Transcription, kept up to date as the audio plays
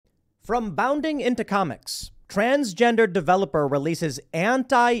From bounding into comics, transgender developer releases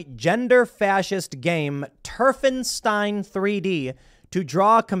anti-gender fascist game Terfenstein 3D to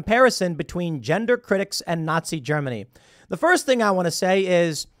draw a comparison between gender critics and Nazi Germany. The first thing I want to say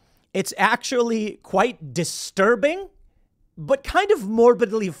is it's actually quite disturbing, but kind of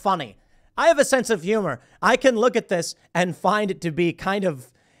morbidly funny. I have a sense of humor. I can look at this and find it to be kind of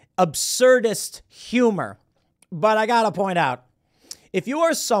absurdist humor. But I gotta point out, if you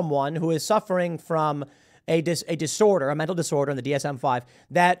are someone who is suffering from a disorder, a mental disorder in the DSM-5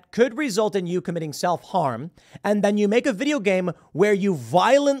 that could result in you committing self-harm, and then you make a video game where you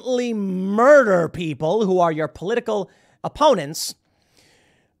violently murder people who are your political opponents,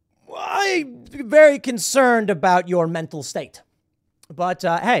 I'm very concerned about your mental state. But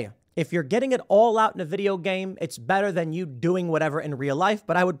hey, if you're getting it all out in a video game, it's better than you doing whatever in real life.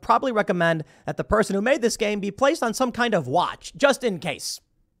 But I would probably recommend that the person who made this game be placed on some kind of watch, just in case.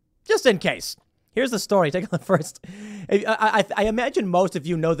 Just in case. Here's the story. Take a look first. I imagine most of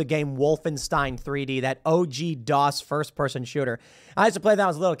you know the game Wolfenstein 3D, that OG DOS first-person shooter. I used to play that when I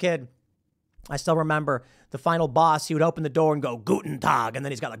was a little kid. I still remember the final boss. He would open the door and go, Guten Tag, and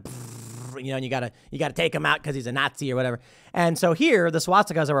then he's got like... You know, and you gotta take him out because he's a Nazi or whatever. And so here, the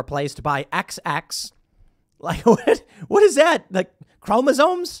swastikas are replaced by XX. Like, what is that? Like,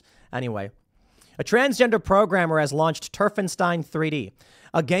 chromosomes? Anyway, a transgender programmer has launched Terfenstein 3D,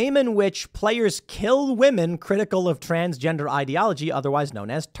 a game in which players kill women critical of transgender ideology, otherwise known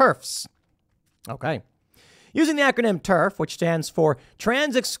as TERFs. Okay. Using the acronym TERF, which stands for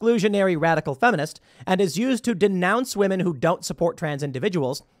Trans Exclusionary Radical Feminist, and is used to denounce women who don't support trans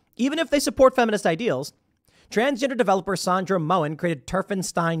individuals, even if they support feminist ideals, transgender developer Sandra Moen created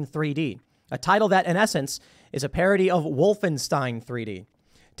Terfenstein 3D, a title that, in essence, is a parody of Wolfenstein 3D.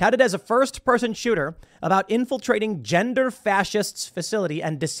 Touted as a first-person shooter about infiltrating gender fascists' facility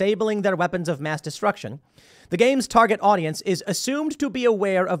and disabling their weapons of mass destruction, the game's target audience is assumed to be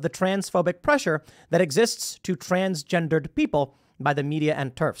aware of the transphobic pressure that exists to transgendered people by the media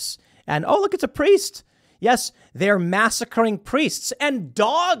and TERFs. And, oh, look, it's a priest. Yes, they're massacring priests and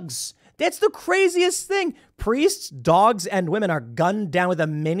dogs. That's the craziest thing. Priests, dogs, and women are gunned down with a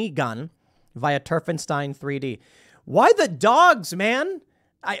minigun via Terfenstein 3D. Why the dogs, man?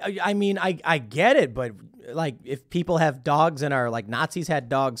 I mean, I get it, but like if people have dogs and are like Nazis had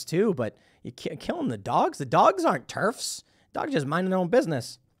dogs too, but you can't kill them, the dogs. The dogs aren't TERFs. Dogs just minding their own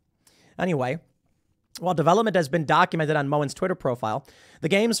business. Anyway. While development has been documented on Moen's Twitter profile, the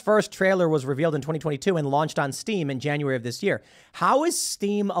game's first trailer was revealed in 2022 and launched on Steam in January of this year. How is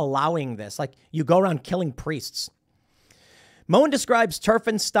Steam allowing this? Like, you go around killing priests. Moen describes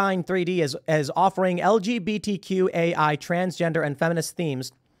Terfenstein 3D as offering LGBTQAI, transgender, and feminist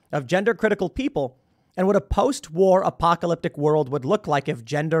themes of gender-critical people and what a post-war apocalyptic world would look like if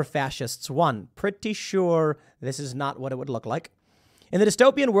gender fascists won. Pretty sure this is not what it would look like. In the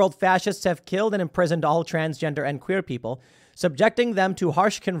dystopian world, fascists have killed and imprisoned all transgender and queer people, subjecting them to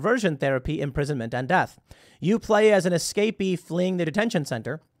harsh conversion therapy, imprisonment, and death. You play as an escapee fleeing the detention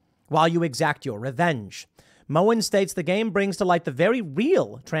center while you exact your revenge. Moen states the game brings to light the very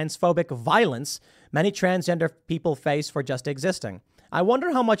real transphobic violence many transgender people face for just existing. I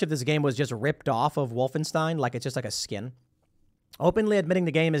wonder how much of this game was just ripped off of Wolfenstein, like it's just like a skin. Openly admitting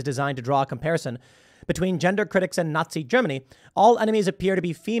the game is designed to draw a comparison between gender critics and Nazi Germany, all enemies appear to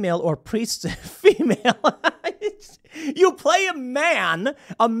be female or priests female. You play a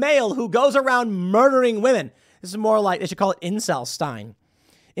male who goes around murdering women. This is more like, they should call it Incelstein.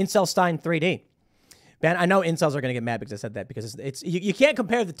 Incelstein 3D. Man, I know incels are going to get mad because I said that, because you can't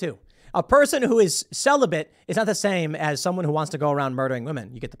compare the two. A person who is celibate is not the same as someone who wants to go around murdering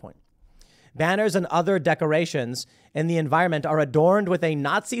women. You get the point. Banners and other decorations in the environment are adorned with a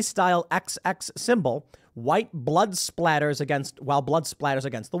Nazi-style XX symbol, while blood splatters against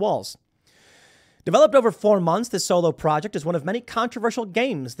the walls. Developed over 4 months, this solo project is one of many controversial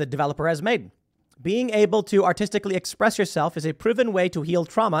games the developer has made. Being able to artistically express yourself is a proven way to heal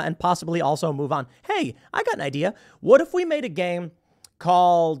trauma and possibly also move on. Hey, I got an idea. What if we made a game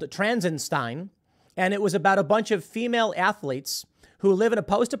called Transenstein, and it was about a bunch of female athletes who live in a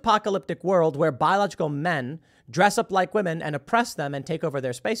post-apocalyptic world where biological men dress up like women and oppress them and take over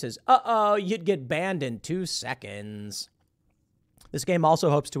their spaces? Uh-oh, you'd get banned in 2 seconds. This game also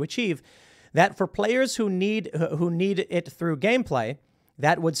hopes to achieve that for players who need it through gameplay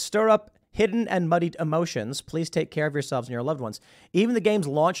that would stir up hidden and muddied emotions. Please take care of yourselves and your loved ones. Even the game's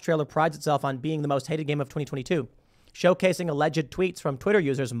launch trailer prides itself on being the most hated game of 2022, showcasing alleged tweets from Twitter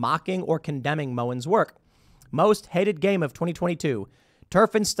users mocking or condemning Moen's work. Most hated game of 2022,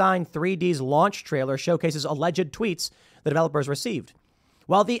 Terfenstein 3D's launch trailer showcases alleged tweets the developers received.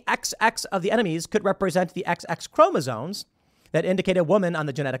 While the XX of the enemies could represent the XX chromosomes that indicate a woman on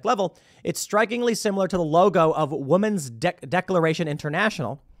the genetic level, it's strikingly similar to the logo of Women's Declaration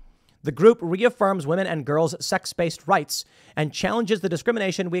International. The group reaffirms women and girls' sex-based rights and challenges the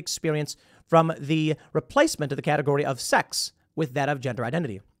discrimination we experience from the replacement of the category of sex with that of gender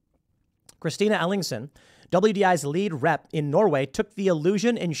identity. Christina Ellingsen, WDI's lead rep in Norway, took the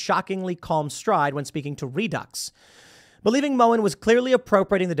illusion in shockingly calm stride when speaking to Redux. Believing Moen was clearly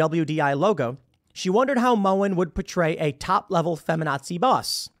appropriating the WDI logo, she wondered how Moen would portray a top-level feminazi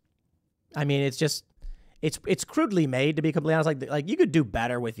boss. I mean, it's crudely made, to be completely honest. Like you could do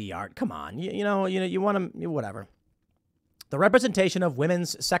better with the art. Come on, you want to, whatever. The representation of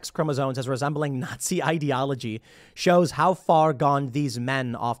women's sex chromosomes as resembling Nazi ideology shows how far gone these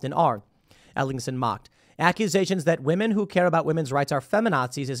men often are, Ellingsen mocked. Accusations that women who care about women's rights are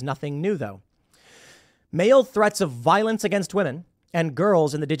feminazis is nothing new, though. Male threats of violence against women and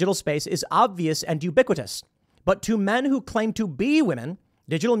girls in the digital space is obvious and ubiquitous. But to men who claim to be women,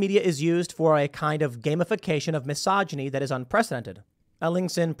 digital media is used for a kind of gamification of misogyny that is unprecedented,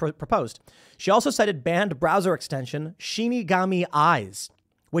 Ellingsen proposed. She also cited banned browser extension Shinigami Eyes,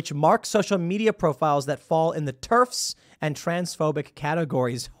 which marks social media profiles that fall in the TERFs and transphobic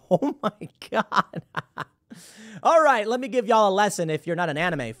categories. Oh my God. All right, let me give y'all a lesson if you're not an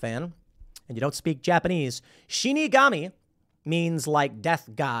anime fan and you don't speak Japanese. Shinigami means like death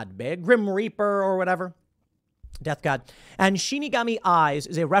god, Grim Reaper or whatever. Death god. And Shinigami Eyes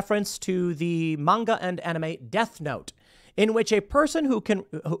is a reference to the manga and anime Death Note, in which a person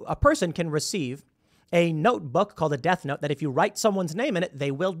can receive a notebook called a Death Note that if you write someone's name in it,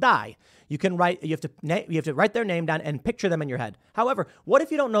 they will die. You have to write their name down and picture them in your head. However, what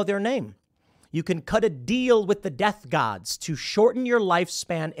if you don't know their name? You can cut a deal with the death gods to shorten your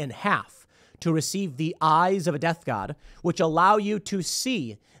lifespan in half to receive the eyes of a death god, which allow you to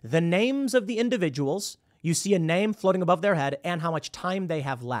see the names of the individuals. You see a name floating above their head and how much time they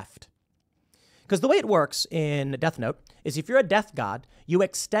have left. Because the way it works in Death Note is if you're a death god, you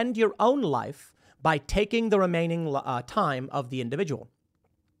extend your own life by taking the remaining time of the individual.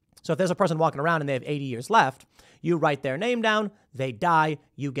 So if there's a person walking around and they have 80 years left, you write their name down, they die,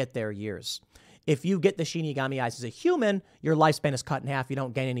 you get their years. If you get the Shinigami Eyes as a human, your lifespan is cut in half. You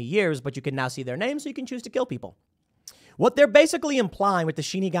don't gain any years, but you can now see their names, so you can choose to kill people. What they're basically implying with the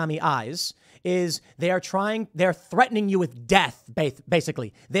Shinigami Eyes is they're threatening you with death,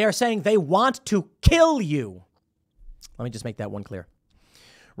 basically. They are saying they want to kill you. Let me just make that one clear.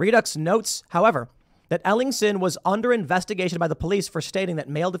 Redux notes, however, that Ellingsen was under investigation by the police for stating that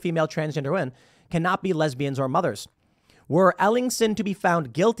male to female transgender women cannot be lesbians or mothers. Were Ellingsen to be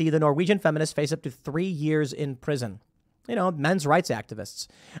found guilty, the Norwegian feminists face up to 3 years in prison. You know, men's rights activists.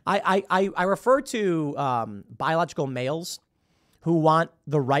 I refer to biological males who want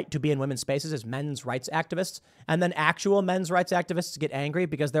the right to be in women's spaces as men's rights activists, and then actual men's rights activists get angry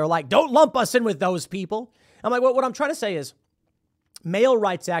because they're like, don't lump us in with those people. I'm like, what I'm trying to say is male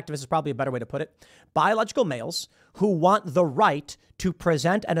rights activists is probably a better way to put it. Biological males who want the right to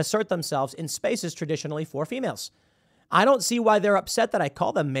present and assert themselves in spaces traditionally for females. I don't see why they're upset that I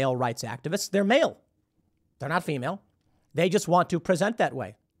call them male rights activists. They're male. They're not female. They just want to present that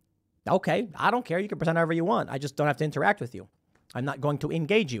way. Okay, I don't care. You can present however you want. I just don't have to interact with you. I'm not going to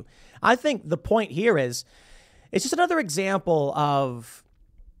engage you. I think the point here is it's just another example of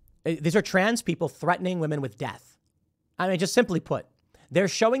these are trans people threatening women with death. I mean, just simply put, they're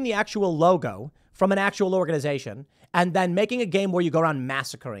showing the actual logo from an actual organization and then making a game where you go around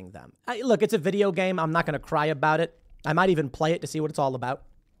massacring them. Look, it's a video game. I'm not going to cry about it. I might even play it to see what it's all about.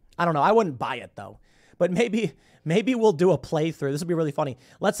 I don't know. I wouldn't buy it, though. But maybe we'll do a playthrough. This will be really funny.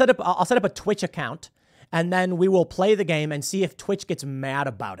 I'll set up a Twitch account, and then we will play the game and see if Twitch gets mad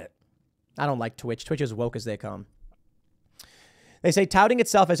about it. I don't like Twitch. Twitch is woke as they come. They say touting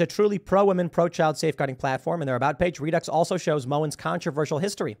itself as a truly pro-women, pro-child safeguarding platform in their About page, Redux also shows Moen's controversial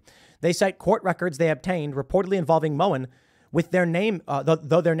history. They cite court records they obtained reportedly involving Moen with their name,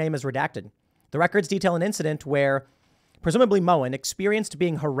 though their name is redacted. The records detail an incident where presumably Moen experienced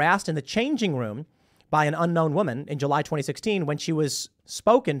being harassed in the changing room by an unknown woman in July 2016 when she was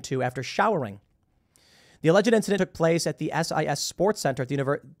spoken to after showering. The alleged incident took place at the SIS Sports Center at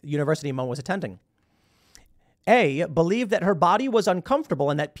the university Moen was attending. A believed that her body was uncomfortable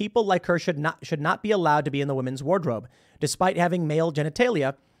and that people like her should not be allowed to be in the women's wardrobe. Despite having male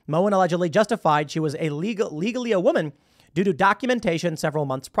genitalia, Moen allegedly justified she was legally a woman due to documentation several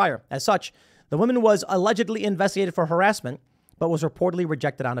months prior. As such, the woman was allegedly investigated for harassment, but was reportedly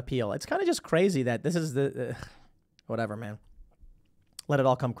rejected on appeal. It's kind of just crazy that this is the... whatever, man. Let it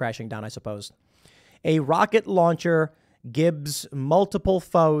all come crashing down, I suppose. A rocket launcher Gibbs multiple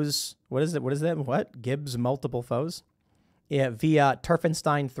foes. What is it? What is that? What? Gibbs multiple foes? Yeah, via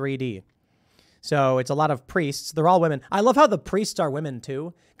Terfenstein 3D. So it's a lot of priests. They're all women. I love how the priests are women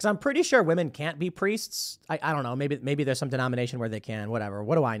too, because I'm pretty sure women can't be priests. I don't know. Maybe there's some denomination where they can. Whatever.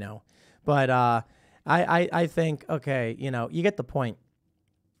 What do I know? But I think, okay, you know, you get the point.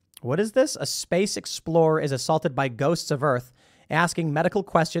 What is this? A space explorer is assaulted by ghosts of Earth, asking medical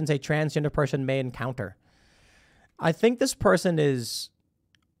questions a transgender person may encounter. I think this person is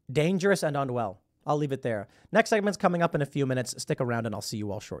dangerous and unwell. I'll leave it there. Next segment's coming up in a few minutes. Stick around and I'll see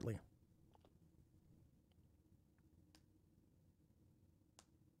you all shortly.